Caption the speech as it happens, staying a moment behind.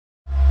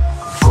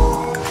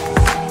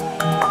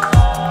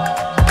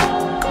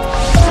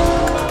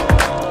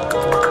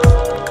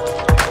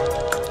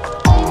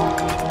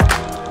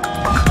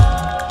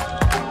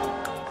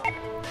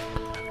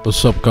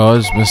What's up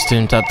guys, Mr.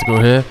 Team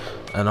Tactical here,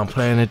 and I'm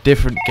playing a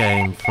different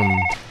game from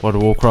World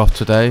of Warcraft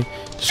today,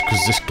 just because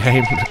this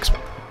game looks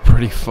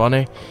pretty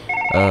funny.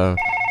 I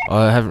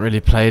haven't really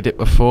played it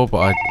before,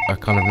 but I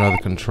kind of know the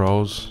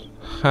controls.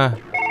 Ha.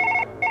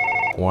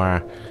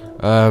 Wow.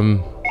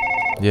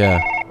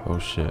 Yeah. Oh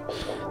shit.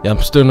 Yeah,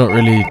 I'm still not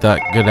really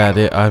that good at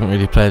it. I haven't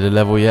really played a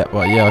level yet,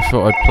 but yeah, I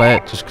thought I'd play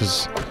it just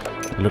because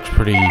it looks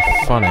pretty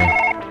funny,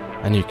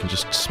 and you can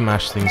just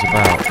smash things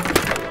about.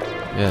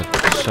 Yeah,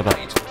 shut up.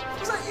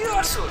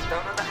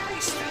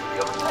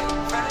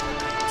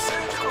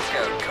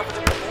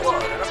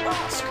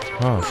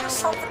 Oh.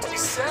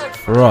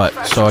 Right,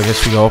 so I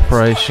guess we got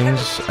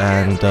operations,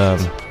 and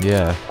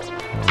yeah,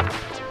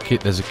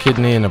 there's a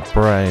kidney and a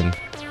brain.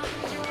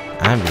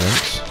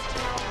 Ambulance.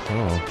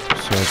 Oh,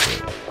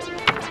 surgery.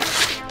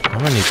 How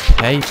many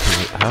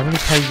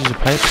pages of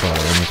paper are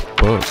in this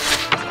book?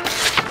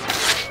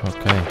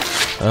 Okay.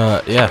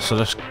 Yeah, so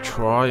let's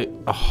try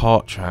a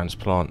heart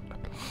transplant.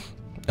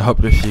 I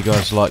hope if you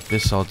guys like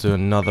this, I'll do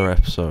another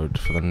episode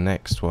for the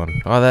next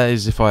one. Oh, that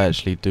is if I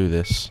actually do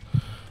this.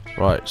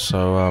 Right,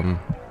 so,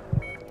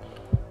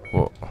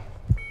 what?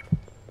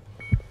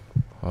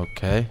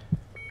 Okay.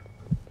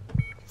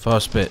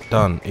 First bit,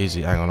 done.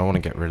 Easy, hang on, I want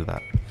to get rid of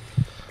that.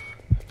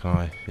 Can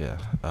I? Yeah,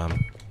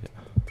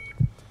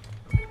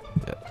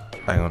 yeah.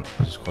 Hang on,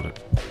 I just got it.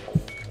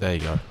 There you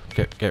go.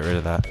 Get rid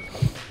of that.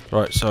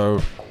 Right, so,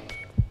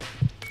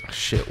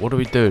 shit, what do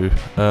we do?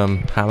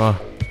 Hammer.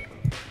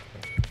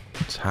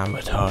 It's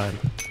hammer time.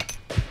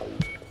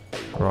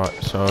 Right,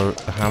 so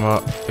the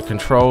hammer, the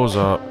controls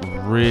are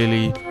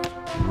really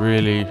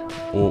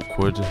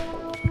awkward.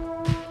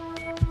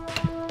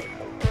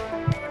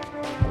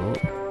 Oh.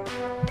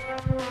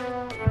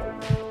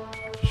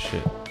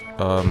 Shit.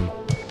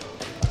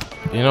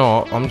 You know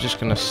what? I'm just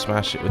gonna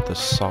smash it with the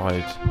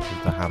side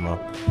of the hammer.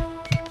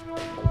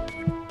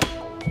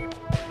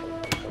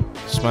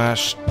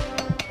 Smash.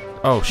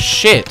 Oh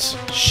shit!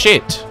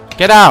 Shit!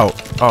 Get out!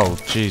 Oh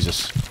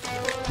Jesus.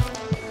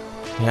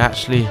 He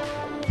actually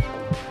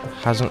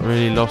hasn't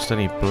really lost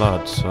any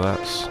blood, so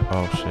that's...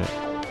 oh shit.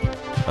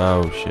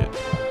 Oh shit.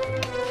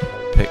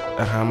 Pick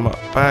the hammer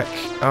back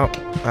up,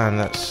 and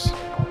let's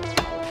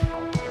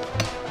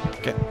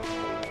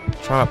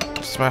try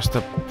to smash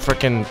the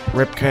frickin'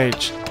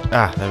 ribcage.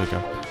 Ah, there we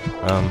go.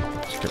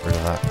 Let's get rid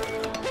of that.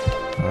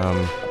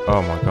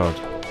 Oh my god.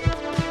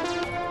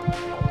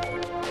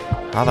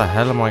 How the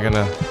hell am I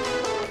gonna...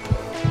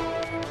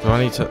 do I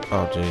need to...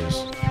 oh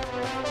jeez.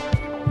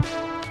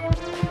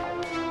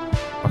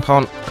 I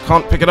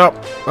can't pick it up.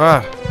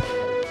 Ah.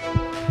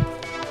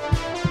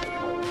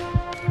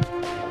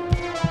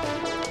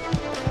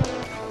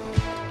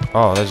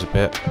 Oh, there's a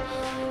bit.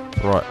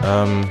 Right,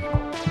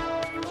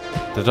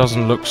 that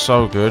doesn't look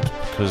so good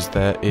because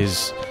there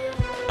is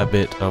a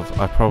bit of...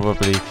 I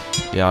probably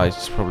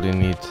probably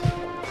need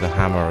the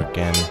hammer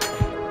again.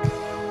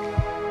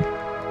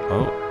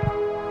 Oh,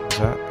 is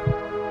that?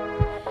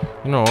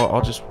 You know what?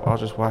 I'll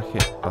just whack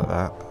it like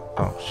that.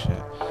 Oh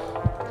shit.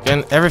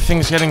 Again,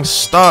 everything's getting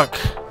stuck.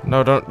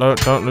 No,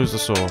 don't lose the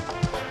saw.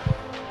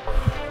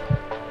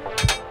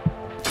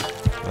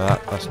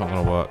 That's not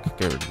gonna work.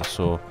 Get rid of the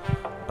saw.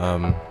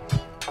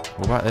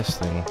 What about this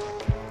thing?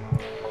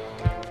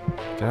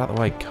 Get out of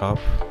the way, cub.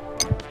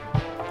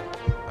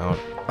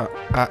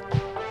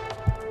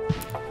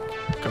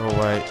 Go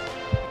away.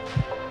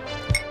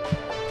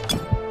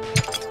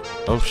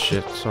 Oh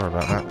shit! Sorry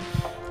about that.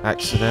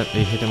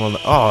 Accidentally hit him on the...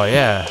 oh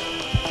yeah.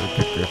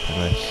 Good grip on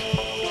this.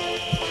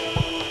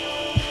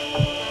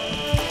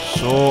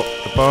 Saw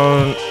the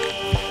bone.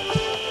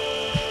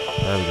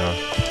 There we go.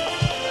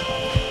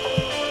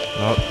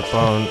 Not the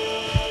bone.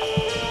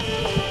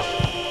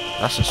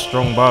 That's a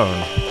strong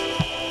bone.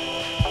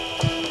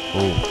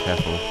 Oh,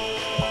 careful.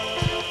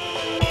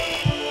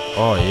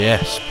 Oh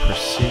yes,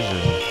 precision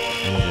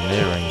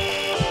engineering.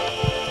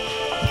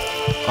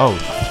 Oh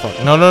fuck!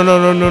 No! No!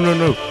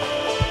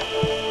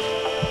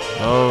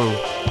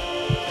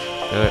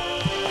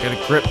 Get a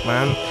grip,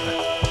 man.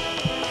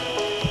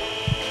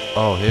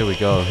 Oh, here we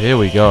go.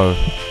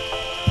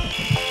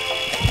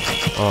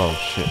 Oh,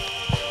 shit.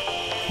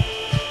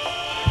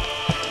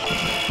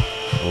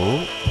 Oh,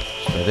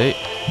 steady.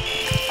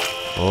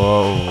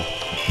 Oh.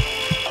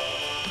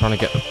 Trying to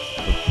get the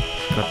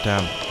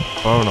goddamn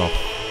bone off.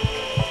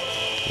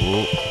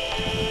 Oh.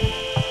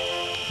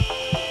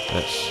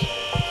 Let's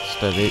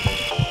steady.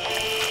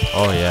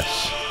 Oh,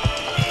 yes.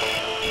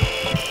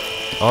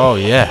 Oh,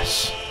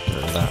 yes. Get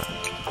rid of that.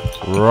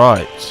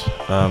 Right.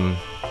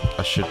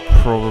 I should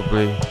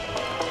probably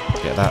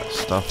get that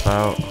stuff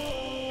out.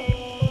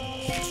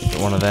 Get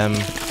one of them.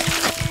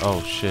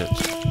 Oh shit.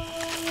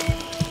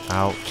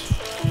 Out.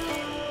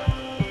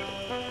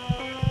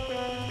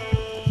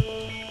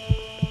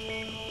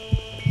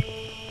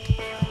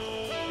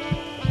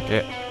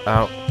 Get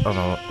out. Oh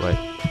no, wait.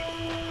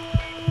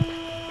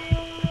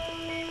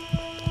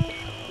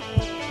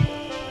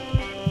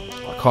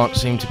 I can't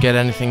seem to get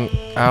anything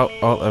out.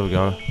 Oh, there we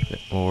go.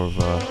 Bit more of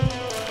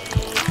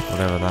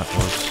whatever that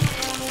was.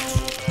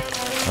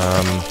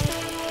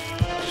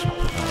 Just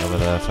put that over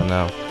there for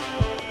now.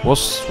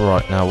 What's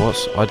right now?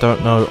 What's... I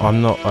don't know.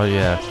 I'm not... Oh,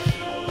 yeah.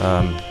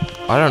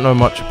 I don't know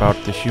much about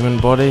the human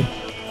body.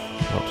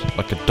 Not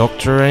like a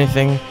doctor or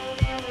anything.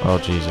 Oh,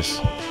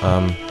 Jesus.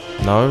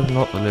 No,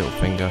 not the little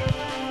finger.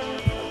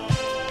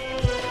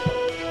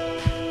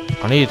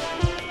 I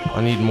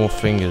need more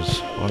fingers.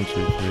 1, 2,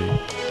 3.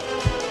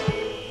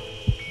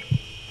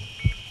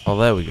 Oh,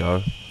 there we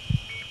go.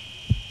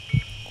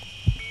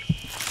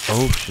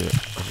 Oh shit!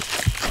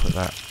 Put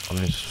that on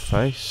his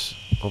face.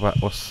 What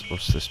about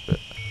what's this bit?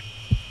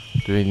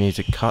 Do we need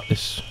to cut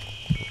this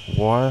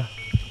wire?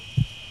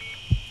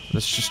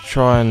 Let's just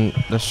try and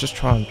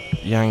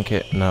yank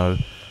it. No.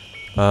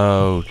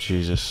 Oh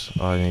Jesus!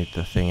 I need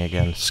the thing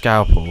again.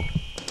 Scalpel.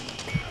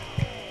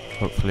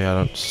 Hopefully I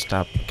don't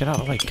stab. Get out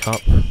of the way,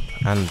 cup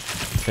and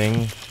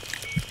thing.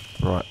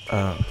 Right.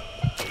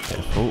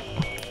 Careful.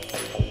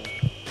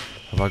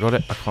 Have I got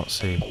it? I can't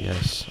see.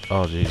 Yes.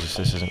 Oh Jesus!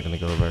 This isn't going to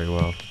go very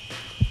well.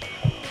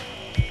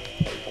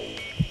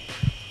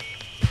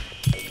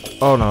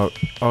 Oh no.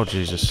 Oh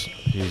Jesus.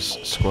 He's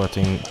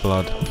squirting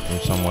blood from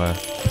somewhere.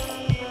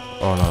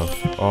 Oh no.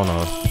 Oh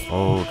no.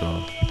 Oh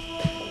no.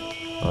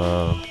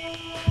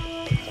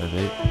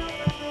 Steady.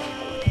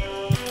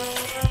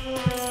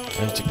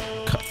 I need to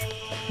cut.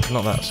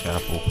 Not that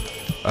scalpel.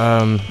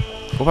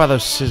 What about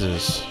those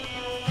scissors?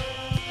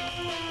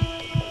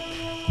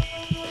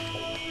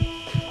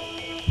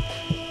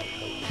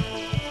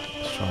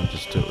 Let's try and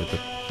just do it with the...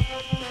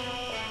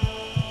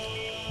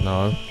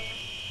 No.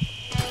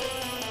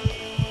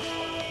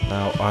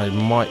 Now, I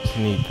might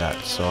need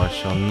that, so I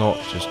shall not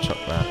just chuck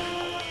that.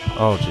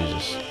 Oh,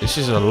 Jesus. This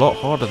is a lot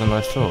harder than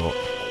I thought.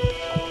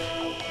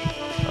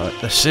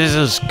 The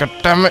scissors! God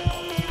damn it!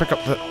 Pick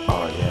up the...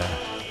 Oh, yeah.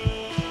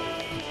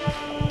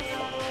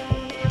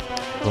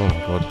 Oh, my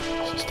God.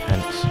 This is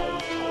tense.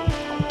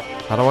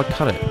 How do I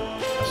cut it?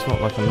 That's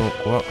not like a normal...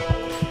 What?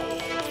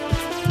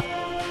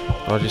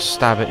 Do I just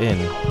stab it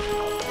in?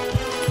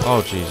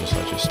 Oh, Jesus.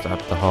 I just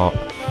stabbed the heart.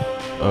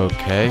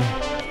 Okay.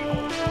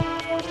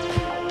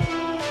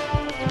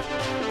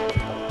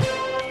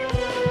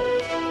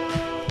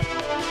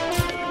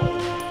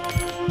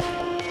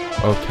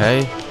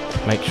 Okay,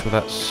 make sure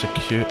that's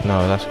secure.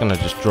 No, that's gonna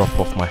just drop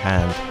off my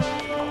hand.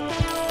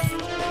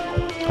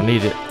 I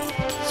need it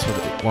so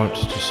that it won't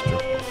just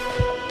drop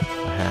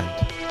off my hand.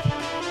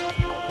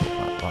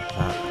 Like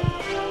that.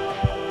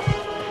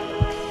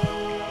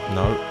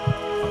 No,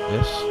 like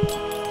this.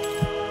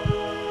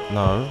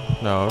 No,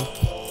 no.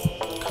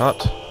 Cut.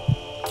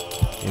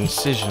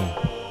 Incision.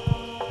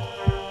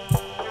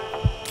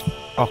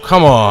 Oh,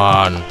 come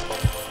on!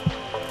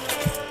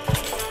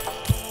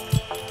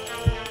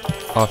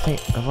 Oh, I think,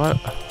 have I...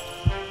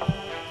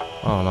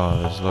 Oh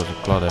no, there's loads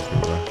of blood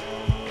everywhere.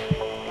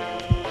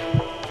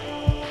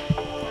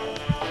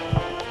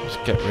 Let's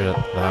get rid of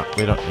that,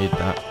 we don't need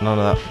that. None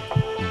of that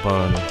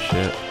bone and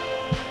shit.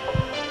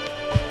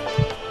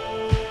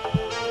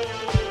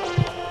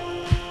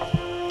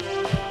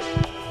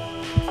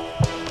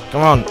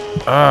 Come on!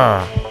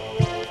 Ah!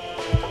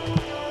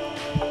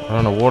 I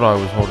don't know what I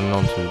was holding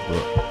on to,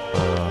 but...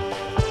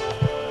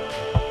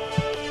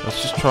 let's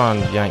just try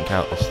and yank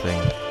out this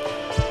thing.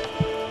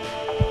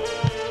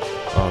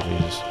 Oh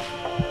Jesus.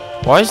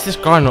 Why is this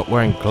guy not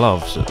wearing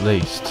gloves at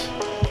least?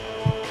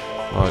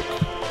 Like,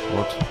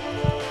 what?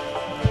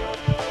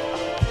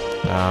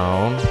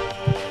 Down.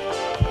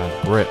 And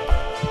grip.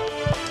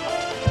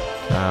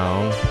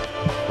 Down.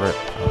 Grip.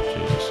 Oh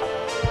Jesus.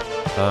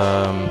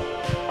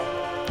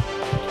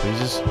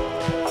 Jesus.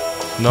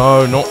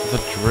 No, not the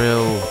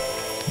drill.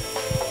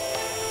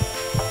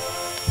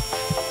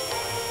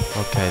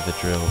 Okay, the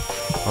drill.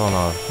 Oh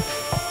no.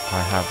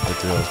 I have the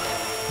drill.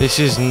 This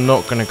is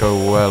not going to go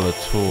well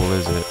at all,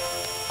 is it?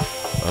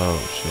 Oh,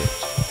 shit.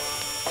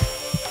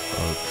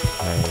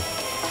 Okay.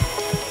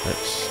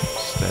 Let's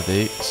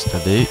steady,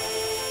 steady.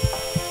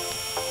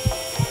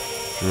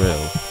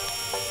 Drill.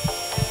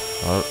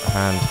 Oh,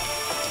 hand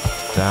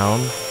down.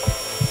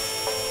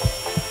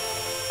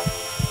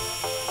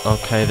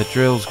 Okay, the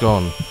drill's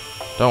gone.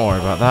 Don't worry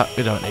about that.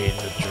 We don't need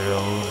the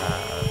drill.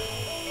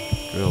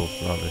 Drill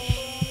rubbish.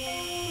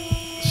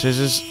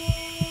 Scissors.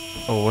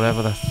 Or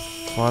whatever the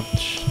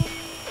fudge.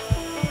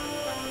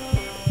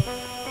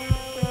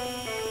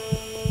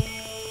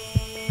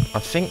 I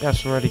think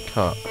that's already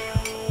cut.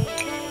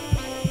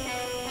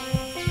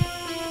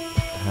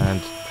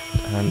 Hand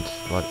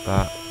like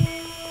that.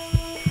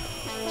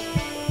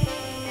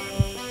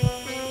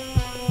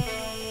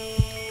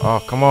 Oh,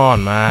 come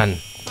on, man.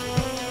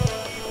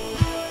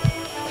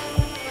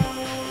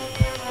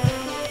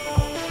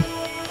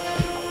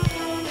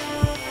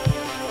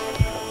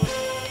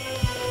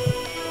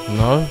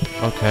 No?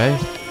 Okay.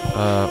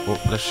 Well,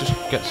 let's just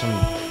get some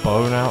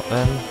bone out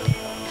then.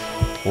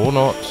 Or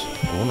not.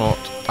 Or not.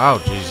 Oh,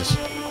 Jesus.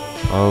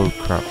 Oh,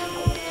 crap.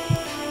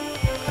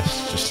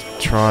 Let's just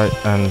try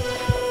and...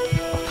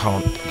 I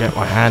can't get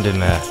my hand in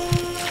there.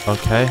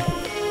 Okay.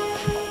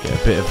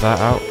 Get a bit of that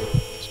out.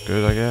 It's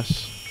good, I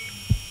guess.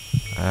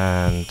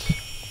 And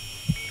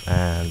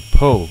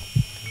pull.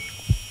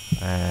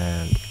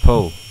 And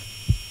pull.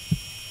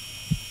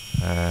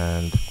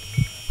 And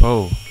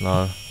pull.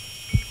 No.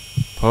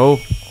 Pull.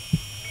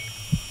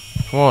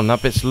 Come on,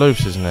 that bit's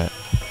loose, isn't it?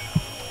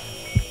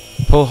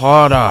 Pull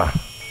harder.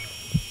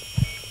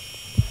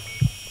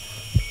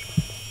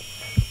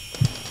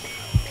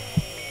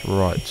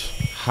 Right.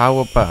 How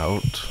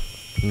about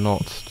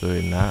not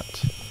doing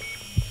that?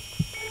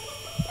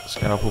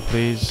 Scalpel,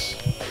 please.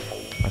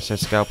 I said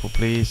scalpel,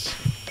 please.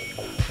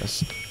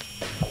 Let's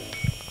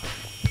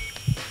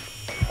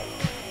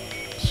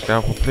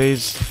scalpel,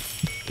 please.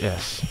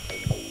 Yes.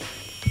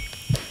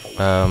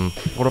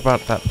 What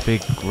about that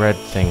big red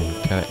thing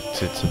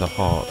connected to the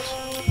heart?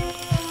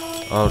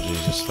 Oh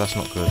Jesus, that's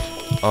not good.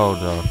 Oh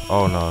no,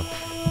 oh no.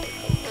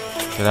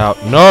 Get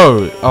out.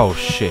 No! Oh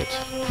shit.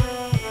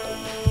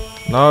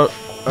 No,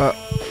 I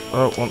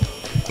don't want,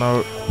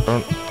 no,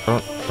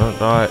 don't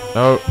die.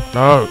 No,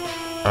 no.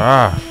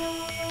 Ah.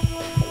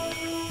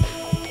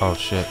 Oh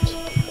shit.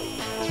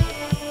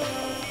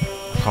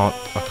 I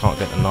can't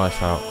get the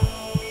knife out.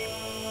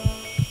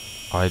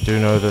 I do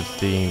know that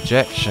the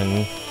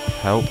injection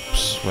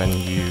helps when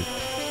you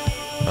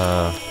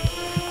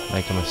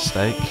make a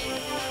mistake.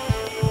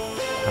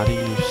 How do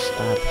you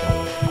stab him?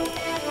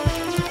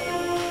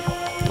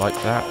 Like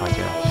that, I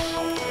guess.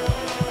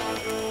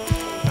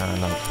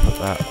 And I'll put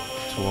that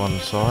to one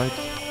side.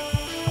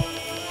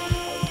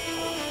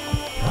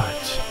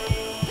 Right.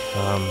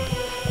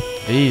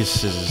 These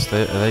scissors,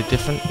 are they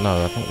different?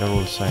 No, I think they're all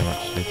the same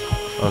actually.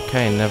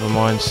 Okay, never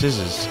mind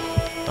scissors.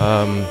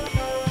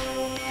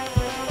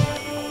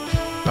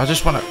 I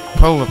just want to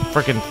pull the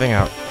friggin' thing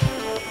out.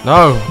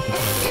 No!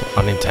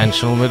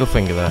 Unintentional middle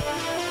finger there.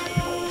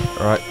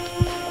 Right.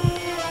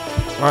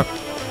 Right.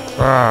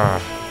 Ah.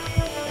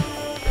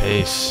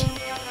 Peace.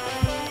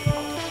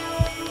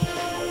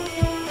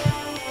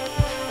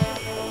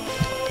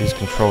 These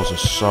controls are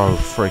so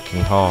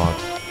freaking hard.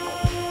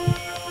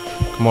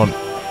 Come on.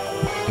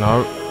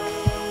 No.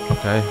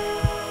 Okay.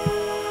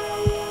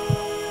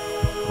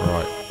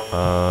 Right.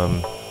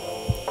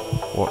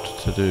 What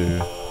to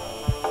do?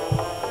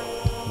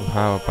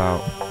 How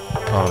about...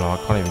 Oh no, I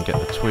can't even get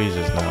the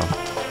tweezers now.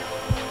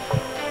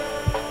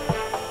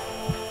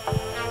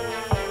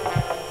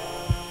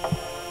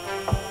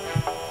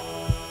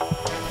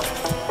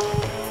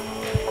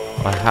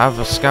 I have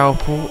a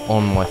scalpel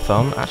on my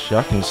thumb. Actually,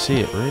 I can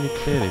see it really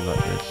clearly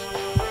like this.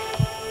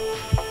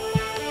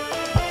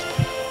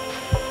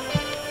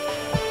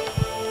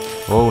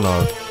 Oh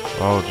no.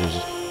 Oh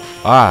Jesus.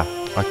 Ah!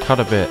 I cut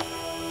a bit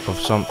of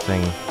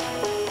something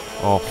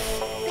off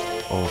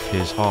of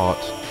his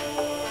heart.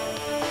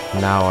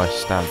 Now I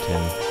stabbed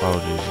him. Oh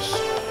Jesus.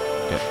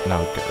 Get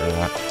rid of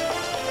that.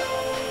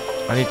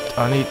 I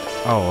need,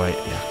 oh wait,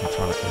 yeah, I can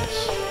try like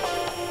this.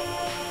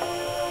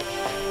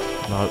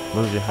 No,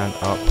 move your hand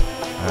up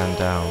and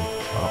down.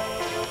 Up.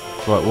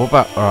 Right, what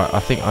about, alright, I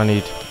think I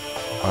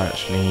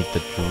actually need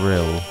the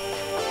drill.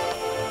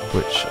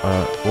 Which,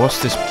 what's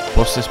this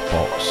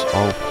box?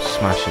 I'll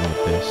smash him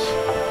with this.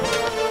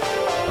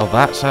 Oh,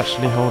 that's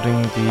actually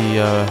holding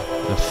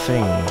the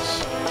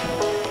things.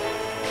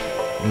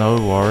 No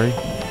worry.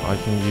 I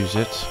can use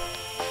it.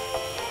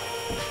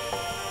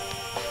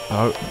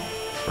 No.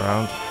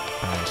 Round.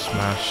 And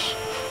smash.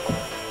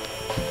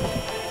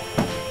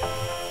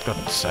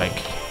 God's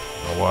sake.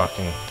 Not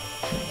working.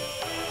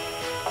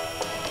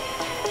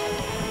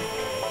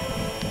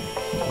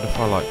 What if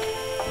I, like,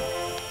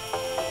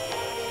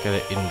 get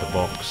it in the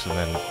box and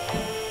then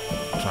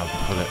try and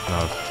pull it?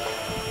 No.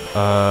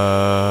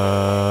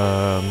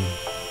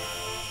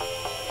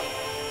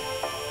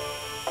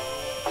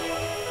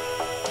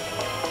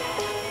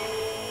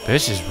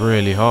 This is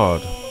really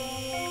hard.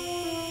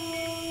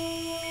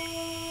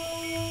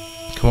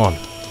 Come on.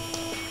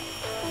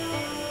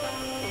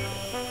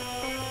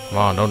 Come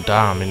on, don't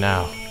die on me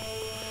now.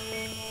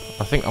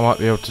 I think I might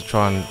be able to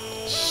try and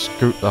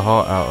scoop the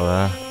heart out of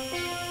there.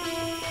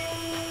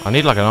 I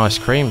need like an ice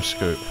cream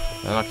scoop.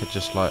 Then I could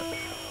just like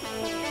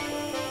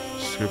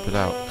scoop it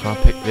out. Can I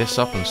pick this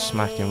up and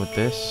smack him with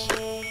this?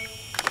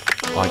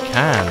 I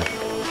can.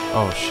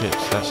 Oh shit,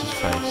 that's his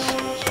face.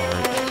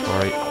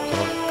 Sorry.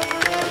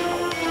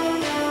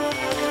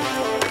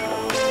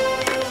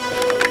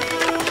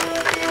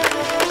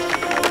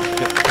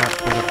 Get that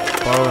bit of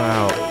bone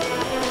out.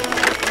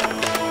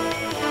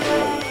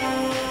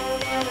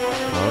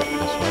 No,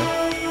 this way.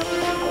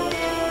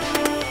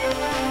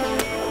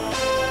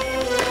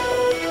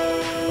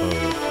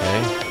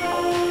 Okay.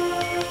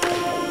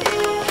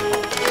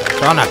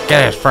 Trying to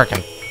get his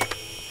frickin'.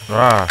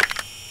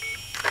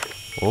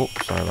 Oh,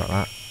 sorry about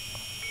that.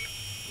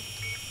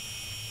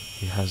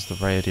 He has the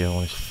radio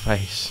on his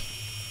face.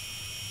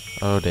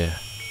 Oh dear.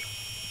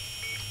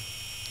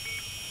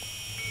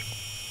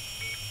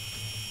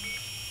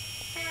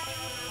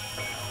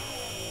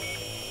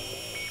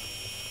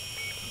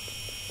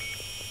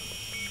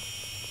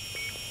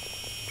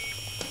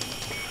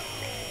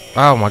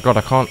 Oh my god,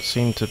 I can't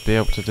seem to be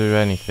able to do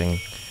anything.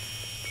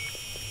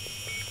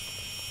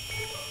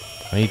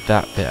 I need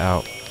that bit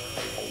out.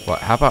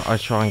 Right, how about I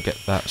try and get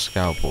that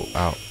scalpel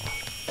out?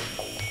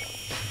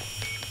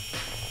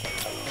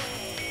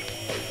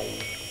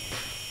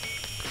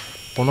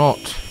 Or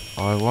not.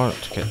 I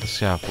won't get the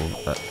scalpel.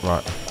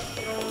 Right.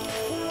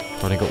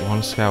 I've only got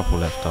one scalpel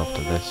left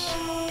after this.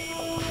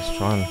 Let's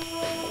try and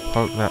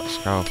poke that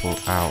scalpel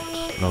out.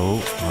 No,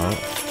 no.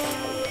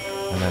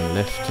 And then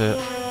lift it.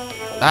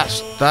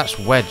 That's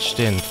wedged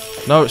in.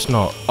 No, it's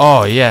not.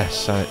 Oh,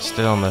 yes. And it's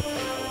still on the...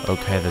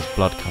 Okay, there's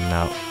blood coming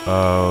out.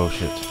 Oh,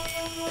 shit.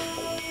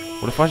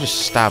 What if I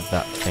just stab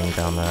that thing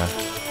down there?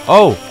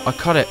 Oh, I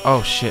cut it.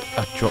 Oh, shit.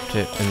 I dropped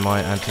it in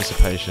my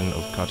anticipation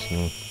of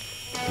cutting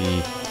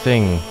the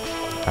thing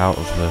out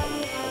of the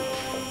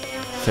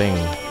thing.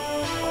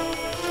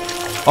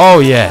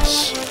 Oh,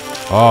 yes.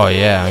 Oh,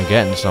 yeah. I'm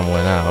getting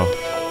somewhere now.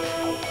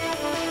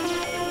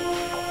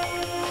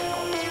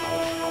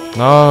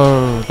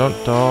 No,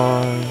 don't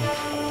die.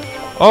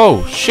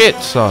 Oh, shit,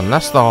 son.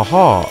 That's the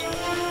heart.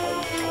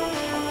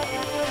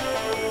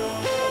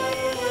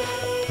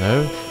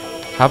 No.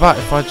 How about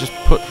if I just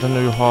put the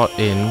new heart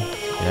in?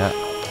 Yeah.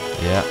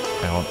 Yeah.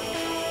 Hang on.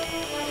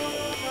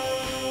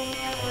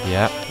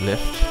 Yeah.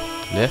 Lift.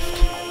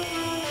 Lift.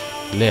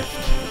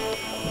 Lift.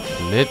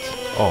 Lid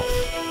off.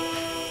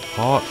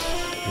 Heart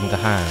in the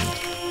hand.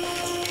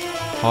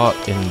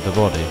 Heart in the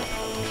body.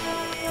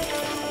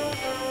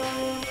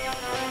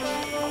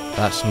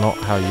 That's not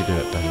how you do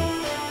it then.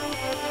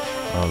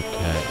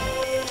 Okay.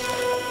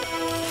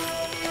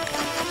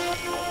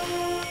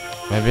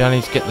 Maybe I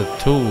need to get the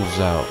tools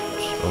out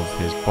of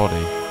his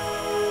body.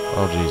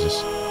 Oh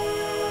Jesus.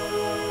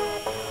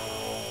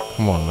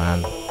 Come on,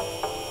 man.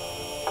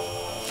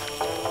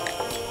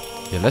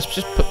 Yeah, let's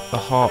just put the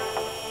heart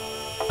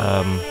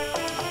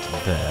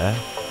there.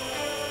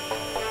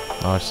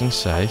 Nice and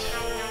safe.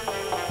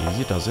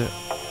 Easy does it.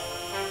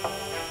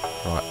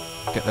 Right.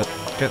 Get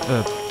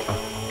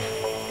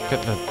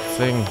the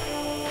thing.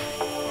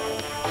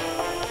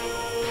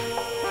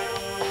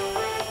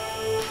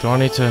 Do I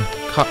need to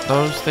cut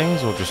those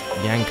things or just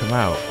yank them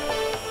out?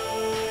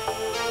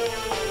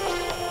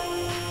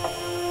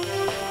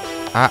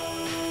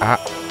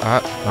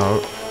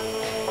 No.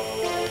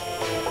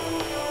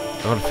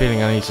 I've got a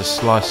feeling I need to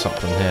slice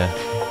something here.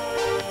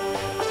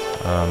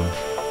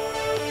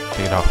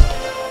 Pick it up.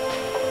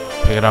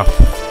 Pick it up.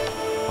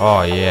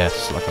 Oh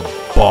yes, like a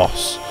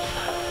boss.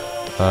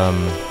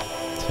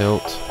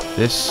 Tilt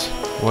this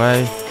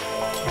way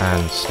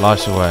and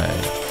slice away.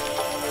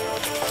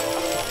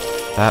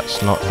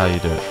 That's not how you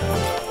do it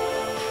then.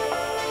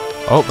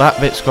 Oh, that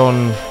bit's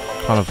gone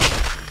kind of...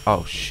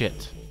 Oh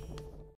shit.